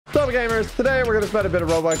So gamers, today we're gonna spend a bit of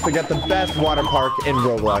Roblox to get the best water park in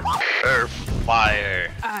Roblox. Earth,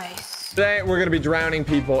 fire, ice. Today we're gonna be drowning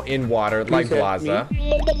people in water like Blaza.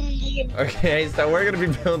 Okay, so we're gonna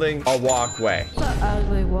be building a walkway. It's an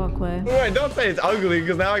ugly walkway. Wait, don't say it's ugly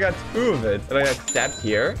because now I got 2 of it. And I got steps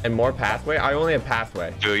here and more pathway. I only have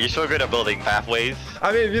pathway. dude, you're so good at building pathways.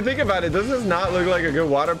 I mean, if you think about it, does this not look like a good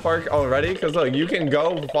water park already? Because look, you can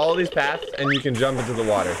go follow these paths and you can jump into the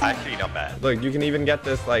water. Actually, not bad. Look, you can even get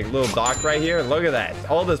this like little dock right here. Look at that.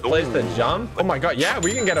 All this place to jump. Oh my god, yeah,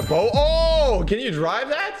 we can get a boat. Oh, can you drive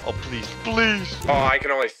that? Oh, please, please. Oh, I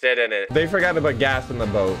can only sit in it. They forgot to put gas in the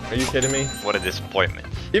boat. Are you kidding me? What a disappointment.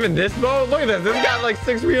 Even this boat? Look at this. This got like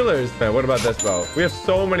 6 wheelers. Man, what about this boat? We have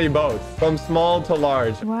so many boats from small to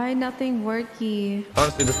large. Why nothing worky?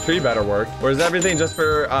 Honestly, this tree better work. Or is everything just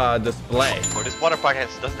for display? Well, this water park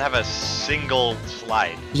doesn't have a single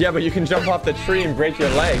slide. Yeah, but you can jump off the tree and break your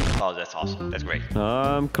leg. Oh, that's awesome. That's great.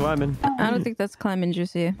 I'm climbing. I don't think that's climbing,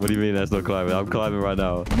 Juicy. What do you mean that's not climbing? I'm climbing right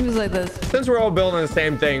now. He was like this. Since we're all building the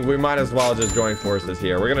same thing, we might as well just join forces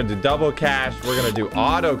here. We're going to do double cash. We're going to do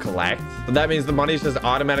auto collect. So that means the money's just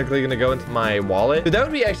automatically going to go into my wallet. Dude, that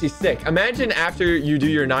would be actually sick. Imagine after you do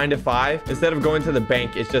your 9 to 5, instead of going to the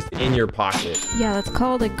bank, it's just in your pocket. Yeah, that's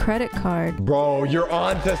called a credit card. Bro, you're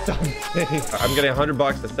on to something. I'm getting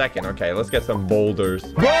 $100 a second. Okay, let's get some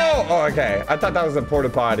boulders. Bro! Oh, okay. I thought that was a porta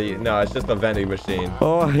potty. No, it's just a vending machine.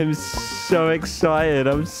 Oh, I'm so excited.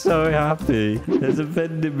 I'm so happy. There's a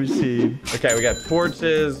vending machine. Okay, we got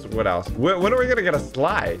torches. What else? When are we gonna get a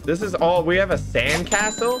slide? This is all. We have a sand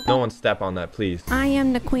castle. No one step on that, please. I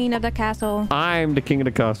am the queen of the castle. I'm the king of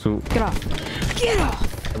the castle. Get off. Get off.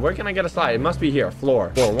 Where can I get a slide? It must be here.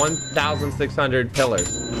 Floor. 1,600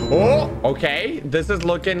 pillars. Oh, okay. This is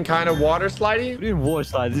looking kind of water slidey. What do you mean water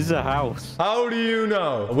slide? This is a house. How do you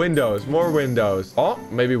know? Windows. More windows. Oh,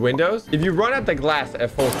 maybe windows. If you run at the glass at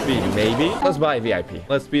full speed, maybe. Let's buy a VIP.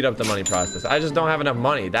 Let's speed up the money process. I just don't have enough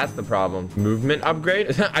money. That's the problem. Movement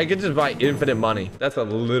upgrade. I could just buy infinite money. That's a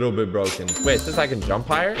little bit broken. Wait, since I can jump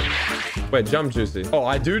higher? Wait, jump, Juicy. Oh,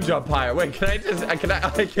 I do jump higher. Wait, can I just... I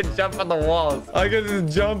can jump on the walls. I can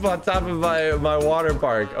just jump on top of my water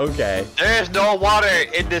park. Okay. There's no water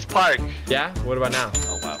in this park. Yeah? What about now?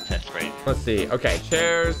 Oh, wow. That's great. Let's see. Okay,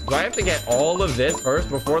 chairs. Do I have to get all of this first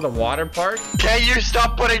before the water park? Can you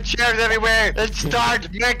stop putting chairs everywhere and start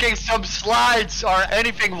making some slides or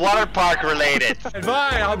anything water park related?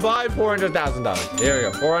 Fine, I'll buy $400,000. Here we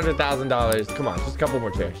go. $400,000. Come on, just a couple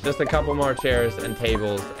more chairs. Just a couple more chairs and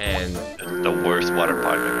tables and... The worst water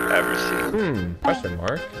park I've ever seen. Question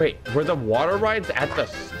mark. Wait, were the water rides at the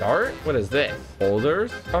start? What is this?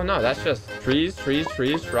 Boulders? Oh no, that's just trees,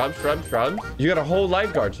 shrubs. You got a whole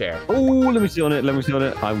lifeguard chair. Oh, let me see on it. Let me see on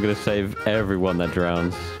it. I'm going to save everyone that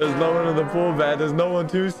drowns. There's no one in the pool, man. There's no one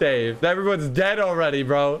to save. Everyone's dead already,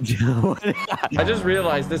 bro. I just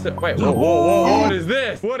realized this. Wait, whoa. What is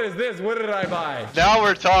this? What is this? What did I buy? Now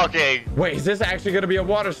we're talking. Wait, is this actually going to be a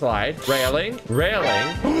water slide? Railing.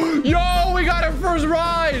 Yo, we got our first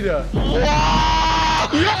ride.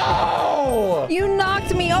 Yo! You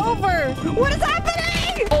knocked me over. What is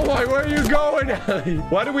happening? Oh my, where are you going, Ellie?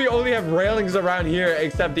 Why do we only have railings around here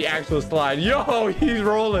except the actual slide? Yo, he's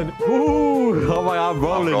rolling. Ooh, oh my God, I'm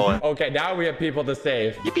rolling. Okay, now we have people to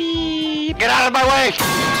save. Yippee! Get out of my way!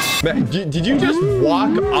 Man, did you just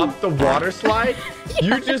walk up the water slide? Yes.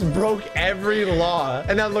 You just broke every law.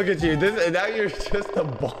 And now look at you. Now you're just a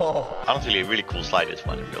ball. Honestly, a really cool slide is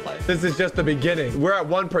fun in real life. This is just the beginning. We're at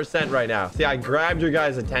 1% right now. See, I grabbed your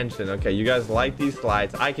guys' attention. Okay, you guys like these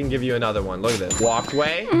slides. I can give you another one. Look at this.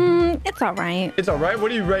 Walkway. It's all right. It's all right? What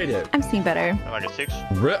do you rate it? I've seen better. I like a 6.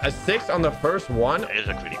 A 6 on the first one? It is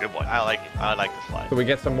a pretty good one. I like it. I like the slide. So we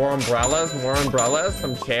get some more umbrellas,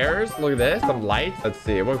 some chairs. Look at this. Some lights. Let's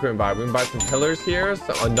see. What can we buy? We can buy some pillars here.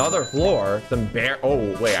 So another floor.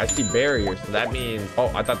 Oh, wait. I see barriers. So that means...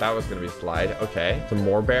 Oh, I thought that was going to be a slide. Okay. Some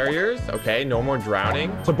more barriers. Okay. No more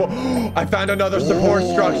drowning. I found another support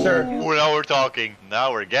structure. Ooh, now we're talking.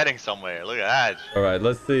 Now we're getting somewhere. Look at that. All right.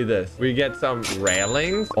 Let's see this. We get some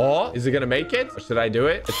railings. Oh, is it going to make it? Or should I do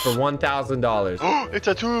it? It's for $1,000. It's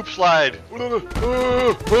a tube slide.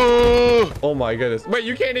 Oh my goodness. Wait,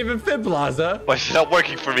 you can't even fit, Blaza. Why is it not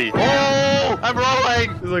working for me? Oh, I'm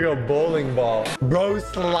rolling. It's like a bowling ball. Bro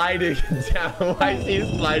sliding down. Why is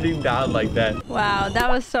he sliding down like that? Wow, that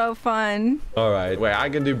was so fun. All right. Wait, I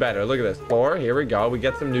can do better. Look at this. Floor. Here we go. We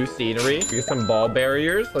get some new scenery. We get some ball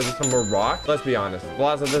barriers. Let's get some more rocks. Let's be honest.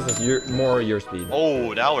 Blaza, this is more your speed.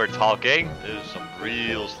 Oh, now we're talking. There's some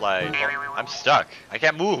Real slide. Oh, I'm stuck. I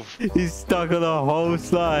can't move. He's stuck on the whole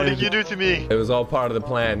slide. What did you do to me? It was all part of the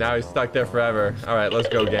plan. Now he's stuck there forever. All right, let's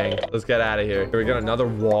go, gang. Let's get out of here. Here we got another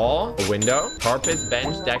wall, a window, carpets,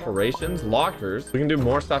 bench, decorations, lockers. We can do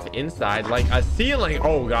more stuff inside, like a ceiling.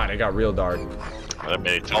 Oh, God, it got real dark. That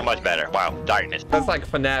made it so much better. Wow, darkness. That's like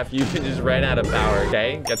FNAF. You can just ran out of power.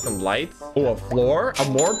 Okay, get some lights. Oh, a floor.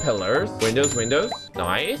 More pillars. Windows, windows.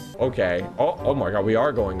 Nice. Okay. Oh my God. We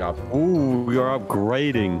are going up. Ooh, we are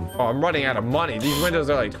upgrading. Oh, I'm running out of money. These windows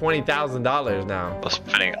are like $20,000 now. I'm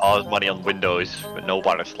spending all his money on windows, but no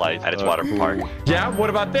water slides. And it's water park. Yeah,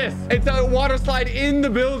 what about this? It's a water slide in the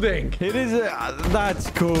building. It is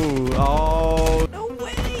that's cool. Oh. No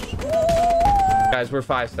way. Guys, we're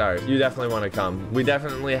 5 stars. You definitely want to come. We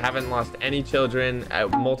definitely haven't lost any children,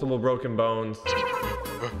 multiple broken bones.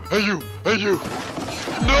 Hey, you! Hey, you!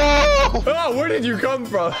 No! Oh, where did you come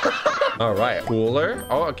from? All right, cooler.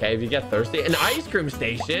 Oh, okay, if you get thirsty. An ice cream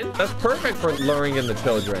station. That's perfect for luring in the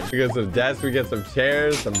children. We get some desks, we get some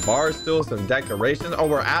chairs, some bar stools, some decorations. Oh,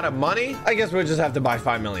 we're out of money? I guess we'll just have to buy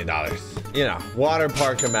 $5 million. You know, water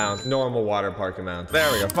park amount, normal water park amount.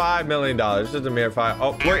 There we go, $5 million. Just a mere 5.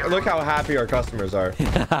 Oh, wait, look how happy our customers are.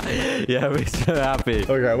 Yeah, we're so happy.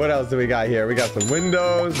 Okay, what else do we got here? We got some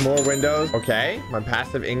windows, more windows. Okay, my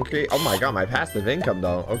passive increase. Oh my God, my passive income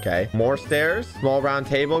though. Okay, more stairs, small round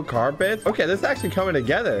table, carpets. Okay, this is actually coming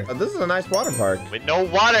together. This is a nice water park. With no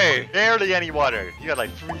water. Barely any water. You got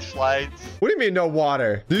like 3 slides. What do you mean no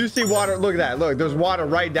water? Do you see water? Look at that. Look, there's water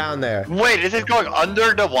right down there. Wait, is it going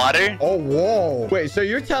under the water? Oh, whoa. Wait, so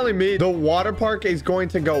you're telling me the water park is going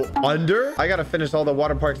to go under? I gotta finish all the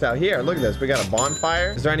water parks out here. Look at this. We got a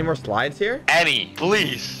bonfire. Is there any more slides here? Any,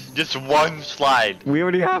 please. Just 1 slide. We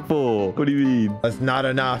already have 4. What do you mean? That's not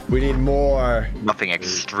enough. We need more. Nothing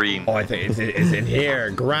extreme. Oh, I think it's in here.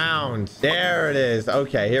 Ground. There it is.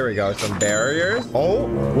 Okay, here we go. Some barriers. Oh,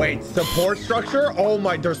 wait. Support structure? Oh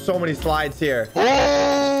my, there's so many slides here.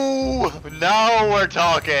 Oh, now we're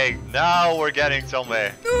talking. Now we're getting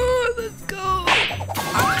somewhere. Let's go.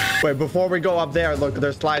 Wait, before we go up there, look,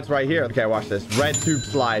 there's slides right here. Okay, watch this. Red tube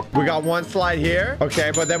slide. We got 1 slide here.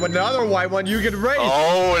 Okay, but then with another white one, you can race.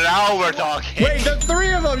 Oh, now we're talking. Wait, there's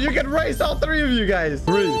 3 of them. You can race all 3 of you guys.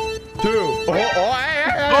 3, 2.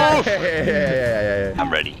 Hey.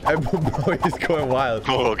 I'm ready. Boy, he's going wild.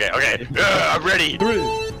 Oh, okay. I'm ready. 3,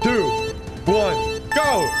 2, 1,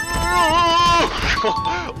 go.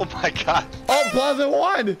 Oh my God. Oh, Plaza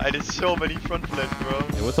won. I did so many front flips, bro.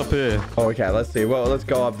 Hey, what's up here? Oh, okay, let's see. Well, let's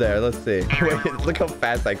go up there. Let's see. Wait, look how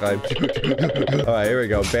fast I climb. All right, here we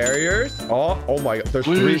go. Barriers. Oh my God. There's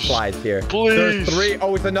 3 slides here. Please. There's 3.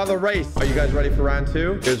 Oh, it's another race. Are you guys ready for round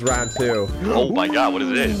 2? Here's round 2. Oh my God, what is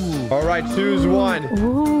this? All right, choose one.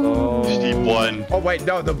 Oh. Steep 1. Oh, wait,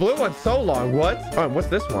 no, the blue one's so long. What? Oh, what's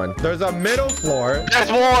this one? There's a middle floor.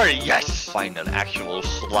 There's more. Yes. Find an actual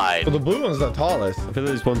slide. Well, the blue one's the tallest. I feel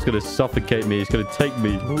like this one's gonna suffocate me. It's gonna take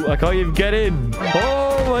me. Ooh, I can't even get in.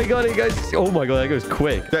 Oh my God, it goes. Oh my God, that goes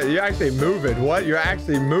quick. You're actually moving. What? You're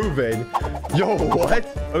actually moving. Yo, what?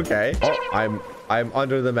 Okay. Oh, I'm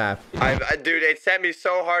under the map. Dude, it sent me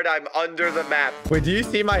so hard. I'm under the map. Wait, do you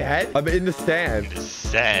see my head? I'm in the sand. The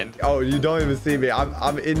sand. Oh, you don't even see me.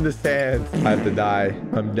 I'm in the sand. I have to die.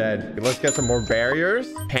 I'm dead. Let's get some more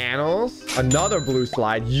barriers. Panels. Another blue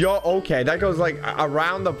slide. Yo, okay. That goes like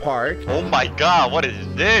around the park. Oh my God, what is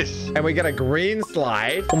this? And we get a green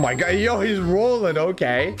slide. Oh my God. Yo, he's rolling.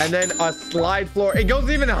 Okay. And then a slide floor. It goes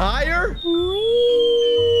even higher.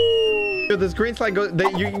 Dude, this green slide goes,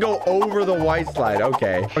 you can go over the white slide.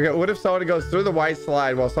 Okay. Okay, what if someone goes through the white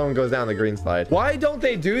slide while someone goes down the green slide? Why don't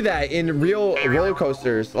they do that in real roller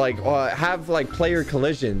coasters? Like, have like player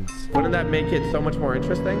collisions. Wouldn't that make it so much more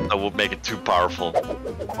interesting? That would make it too powerful.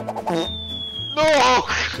 No!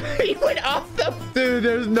 He went off the... Dude,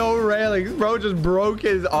 there's no railings. Bro just broke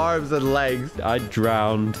his arms and legs. I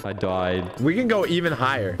drowned. I died. We can go even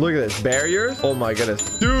higher. Look at this. Barriers. Oh my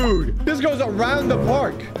goodness. Dude, this goes around the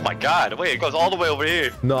park. Oh my God. Wait, it goes all the way over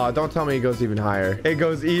here. No, don't tell me it goes even higher. It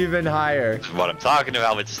goes even higher. That's what I'm talking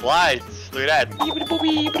about with slides. Look at that.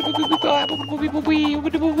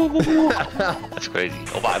 That's crazy.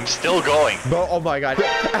 Oh, but I'm still going. Bro, oh my God.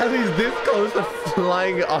 At least this close to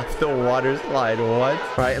flying off the water slide. What?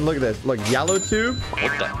 All right, and look at this. Look, yellow tube.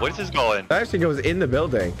 What is this going? That actually goes in the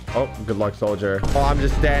building. Oh, good luck, soldier. Oh, I'm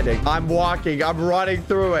just standing. I'm walking. I'm running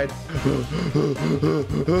through it.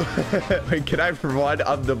 Wait, can I run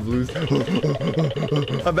up the blue?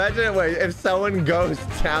 Imagine, wait, if someone goes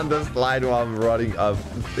down the slide while I'm running up.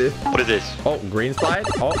 What is this? Oh, green slide.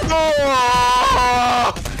 Oh.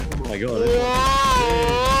 Oh my God.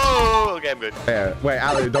 Whoa! Okay, I'm good. Yeah. Wait,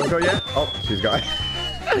 Ali, don't go yet. Oh, she's gone.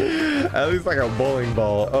 At least like a bowling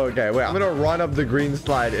ball. Okay, wait. I'm gonna run up the green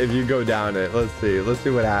slide if you go down it. Let's see. Let's see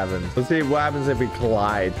what happens. Let's see what happens if we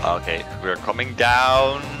collide. Okay, we're coming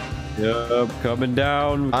down. Yep, coming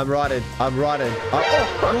down. I'm running. I'm running. Oh,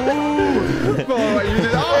 you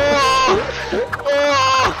did,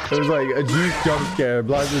 It was like a juice jump scare,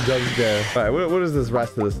 blinded jump scare. All right, what is this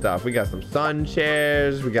rest of the stuff? We got some sun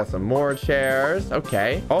chairs. We got some more chairs.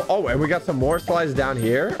 Okay. Oh, and we got some more slides down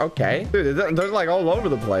here. Okay. Dude, they're like all over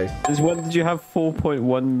the place. Since when did you have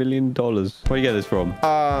 $4.1 million? Where do you get this from? What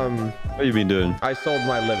have you been doing? I sold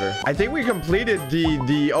my liver. I think we completed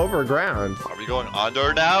the overground. Are we going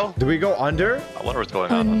under now? Do we go under? I wonder what's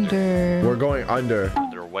going on under. We're going under.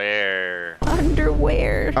 Underwear.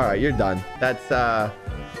 Underwear. All right, you're done. That's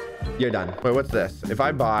you're done. Wait, what's this? If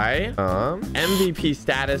I buy MVP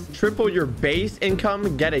status, triple your base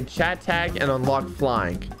income, get a chat tag, and unlock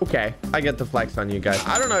flying. Okay, I get the flex on you guys.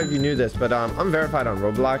 I don't know if you knew this, but I'm verified on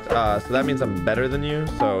Roblox, so that means I'm better than you.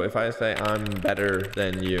 So if I say I'm better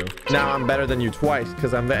than you, now I'm better than you twice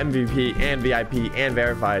because I'm the MVP and VIP and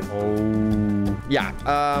verified. Oh yeah.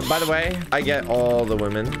 By the way, I get all the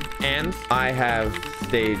women, and I have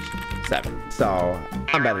stage 7, so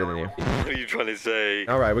I'm better than you. What are you trying to say?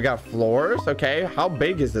 All right, we got floors. Okay, how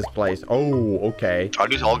big is this place? Oh, okay. Are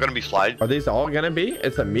these all gonna be slides? Are these all gonna be?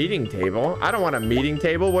 It's a meeting table. I don't want a meeting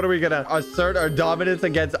table. What are we gonna assert our dominance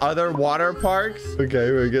against other water parks?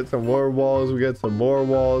 Okay, we get some more walls. We get some more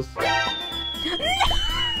walls.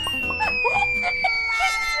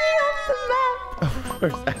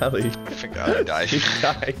 Where's Allie? I think I died. She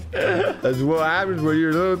died. That's what happens when you're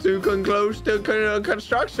a little too close to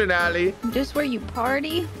construction, Allie. Just where you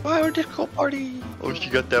party. Why would this go party? Oh, she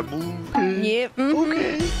got that move. Yep.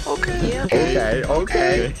 Okay. Yep.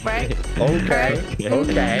 Okay. Right. Okay.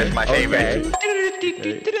 That's my favorite.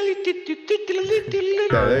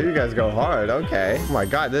 Yeah, there you guys go hard. Okay. Oh my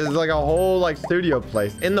god, this is like a whole like studio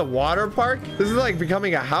place in the water park. This is like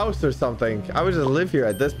becoming a house or something. I would just live here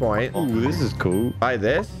at this point. Oh, this is cool. Buy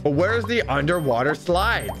this. But where's the underwater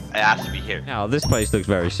slides? It has to be here. Now, this place looks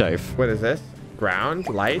very safe. What is this? Ground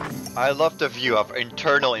lights. I love the view of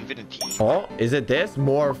internal infinity. Oh, is it this?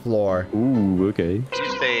 More floor. Ooh, okay.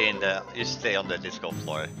 You stay on the disco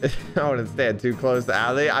floor. I wouldn't stand too close to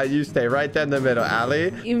Allie. You stay right there in the middle,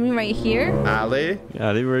 Allie. You mean right here? Allie.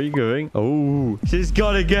 Ali, where are you going? Oh, she's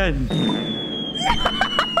gone again.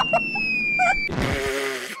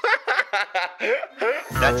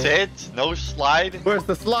 That's it? No slide? Where's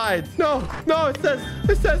the slides? No, it says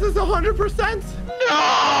it's 100%.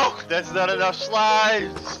 No! That's not enough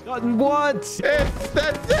slides! What?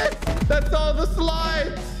 That's it. That's all the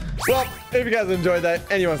slides. Well, if you guys enjoyed that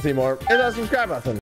and you want to see more, hit that subscribe button.